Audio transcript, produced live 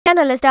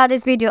And let's start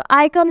this video.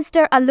 Icon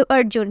star Allu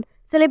Arjun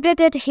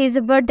celebrated his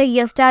birthday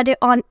yesterday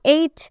on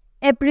 8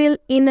 April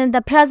in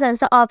the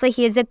presence of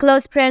his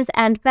close friends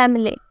and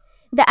family.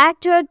 The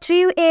actor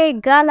threw a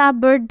gala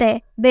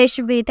birthday bash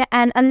with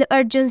an Allu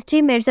Arjun's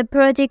teammates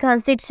party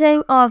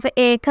consisting of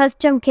a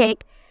custom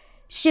cake,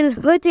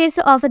 celebrities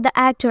of the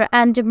actor,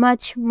 and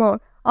much more.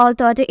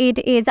 Although it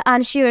is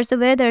unsure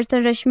whether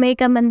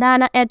Rashmika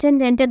Mandanna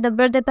attended the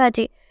birthday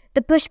party, the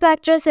Pushpa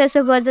actress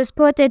was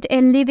spotted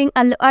leaving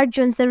Allu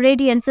Arjun's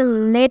residence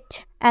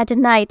late at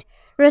night.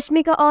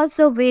 Rashmika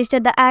also wished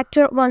the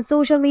actor on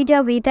social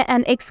media with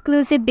an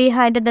exclusive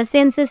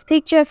behind-the-scenes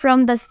picture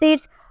from the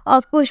sets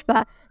of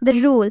Pushpa,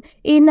 The Rule.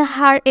 In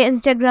her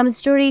Instagram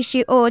story,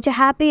 she wrote,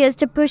 "Happiest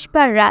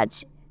Pushpa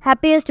Raj.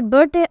 Happiest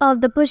birthday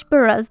of the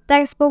Pushpa Raj."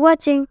 Thanks for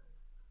watching.